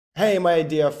Hey my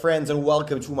dear friends, and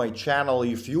welcome to my channel.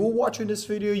 If you're watching this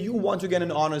video, you want to get an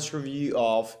honest review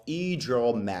of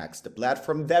EdrawMax, the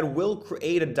platform that will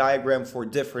create a diagram for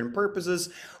different purposes.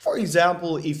 For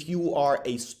example, if you are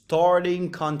a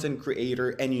starting content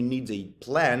creator and you need a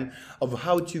plan of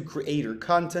how to create your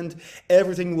content,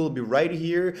 everything will be right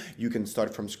here. You can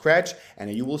start from scratch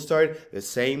and you will start the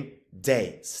same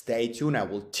day. Stay tuned, I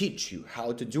will teach you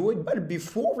how to do it. But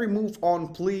before we move on,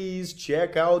 please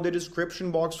check out the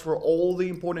description box for all the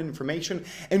important information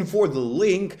and for the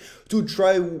link to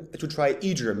try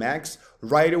EdrawMax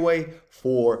right away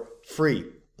for free.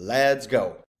 Let's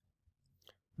go.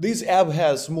 This app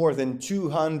has more than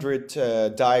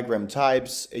 200 diagram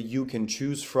types you can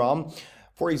choose from.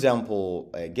 For example,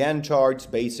 Gantt charts,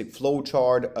 basic flow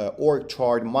chart, org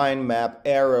chart, mind map,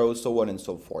 arrows, so on and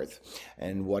so forth.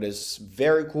 And what is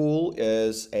very cool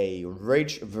is a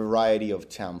rich variety of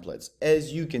templates.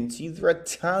 As you can see, there are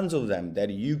tons of them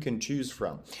that you can choose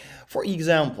from. For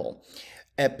example,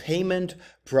 a payment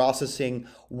processing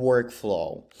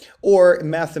workflow or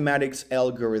mathematics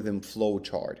algorithm flow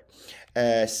chart.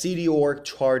 CD org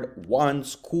chart, one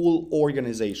school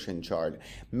organization chart,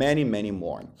 many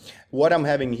more. What I'm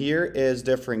having here is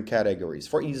different categories.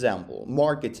 For example,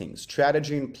 marketing,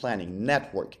 strategy and planning,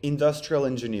 network, industrial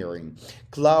engineering,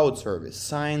 cloud service,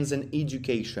 science and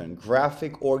education,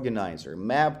 graphic organizer,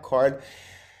 map card,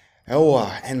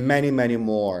 and many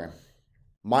more.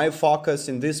 My focus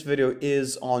in this video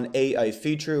is on AI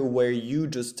feature where you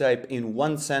just type in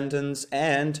one sentence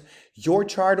and your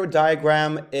chart or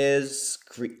diagram is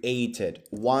created.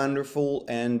 Wonderful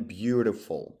and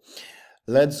beautiful.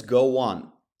 Let's go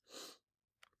on.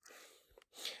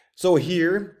 So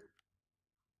here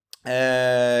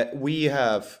we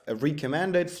have a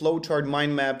recommended flowchart,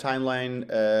 mind map, timeline,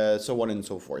 so on and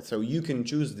so forth. So you can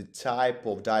choose the type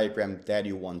of diagram that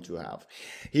you want to have.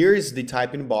 Here is the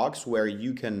typing box where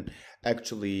you can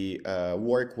actually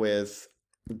work with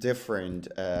different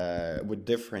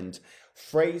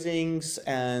phrasings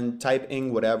and type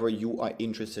in whatever you are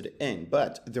interested in.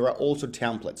 But there are also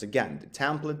templates. Again, the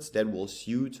templates that will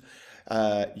suit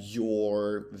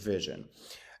your vision.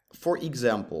 For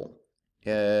example,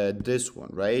 this one,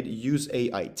 right? Use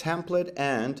AI template,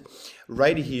 and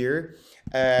right here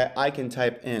I can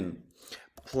type in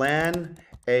plan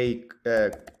a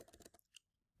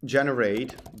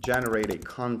generate a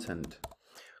content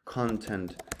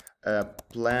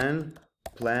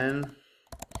plan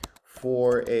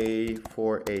for a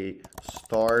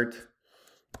start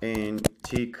in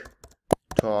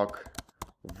TikTok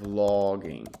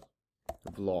vlogging.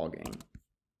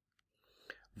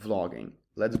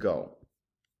 Let's go.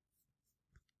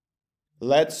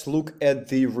 Let's look at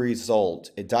the result.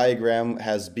 A diagram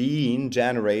has been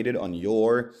generated on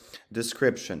your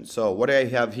description. So what I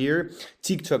have here,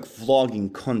 TikTok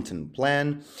vlogging content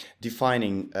plan,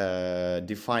 defining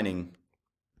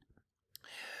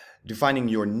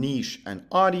your niche and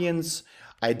audience,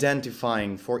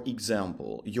 identifying, for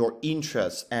example, your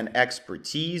interests and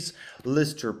expertise,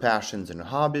 list your passions and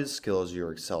hobbies, skills you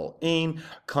excel in,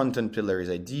 content pillars,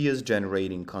 ideas,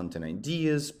 generating content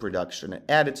ideas, production and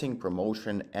editing,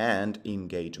 promotion and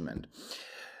engagement.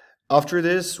 After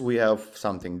this, we have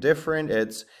something different.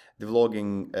 It's the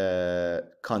vlogging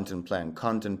content plan,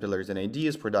 content pillars and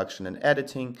ideas, production and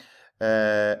editing,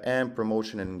 and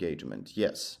promotion and engagement.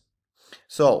 Yes.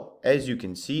 So, as you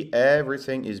can see,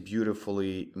 everything is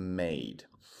beautifully made.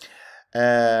 You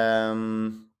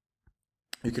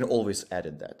can always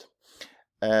edit that.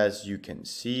 As you can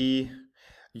see,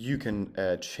 you can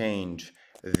change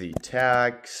the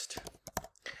text.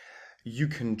 You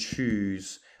can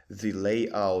choose the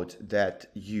layout that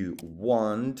you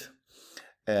want.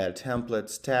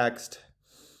 Templates, text.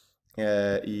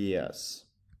 Yes.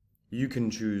 You can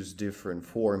choose different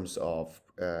forms of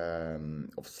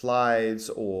slides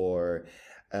or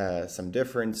some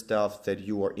different stuff that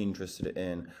you are interested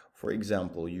in. For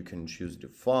example, you can choose the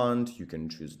font, you can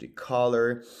choose the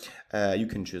color, you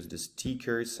can choose the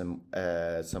stickers, some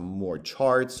more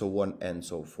charts, so on and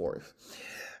so forth.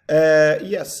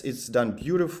 Yes, it's done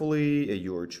beautifully.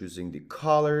 You're choosing the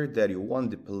color that you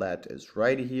want. The palette is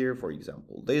right here. For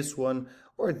example, this one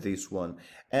or this one.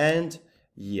 And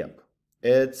yep,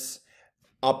 it's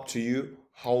up to you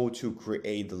how to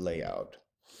create the layout.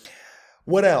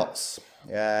 What else?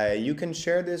 You can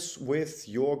share this with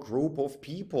your group of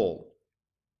people.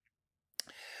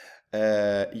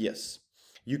 Yes,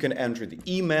 you can enter the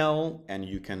email and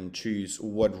you can choose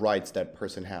what rights that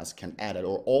person has, can edit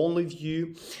or only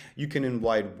view. You can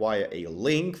invite via a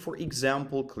link, for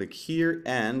example, click here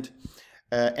and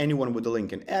anyone with the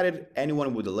link can edit,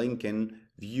 anyone with the link can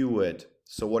view it,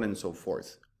 so on and so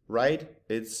forth. right?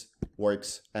 It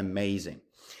works amazing.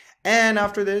 And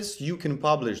after this, you can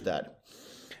publish that.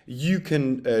 You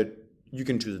can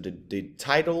choose the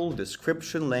title,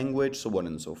 description, language, so on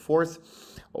and so forth.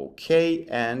 Okay,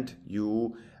 and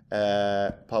you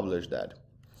publish that,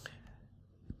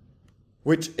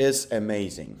 which is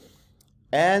amazing.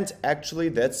 And actually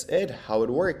that's it, how it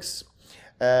works.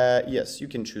 Yes, you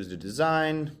can choose the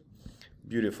design,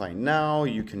 beautify now,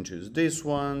 you can choose these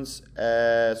ones,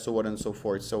 so on and so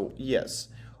forth. So yes,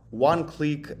 one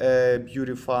click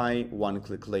beautify, one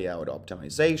click layout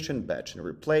optimization, batch and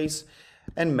replace,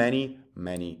 and many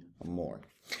more.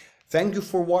 Thank you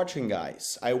for watching,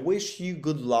 guys. I wish you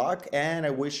good luck and I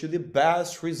wish you the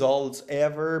best results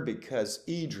ever, because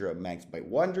EdrawMax by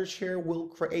Wondershare will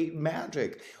create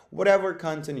magic. Whatever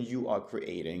content you are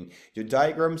creating, your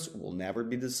diagrams will never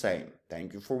be the same.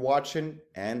 Thank you for watching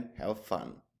and have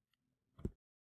fun.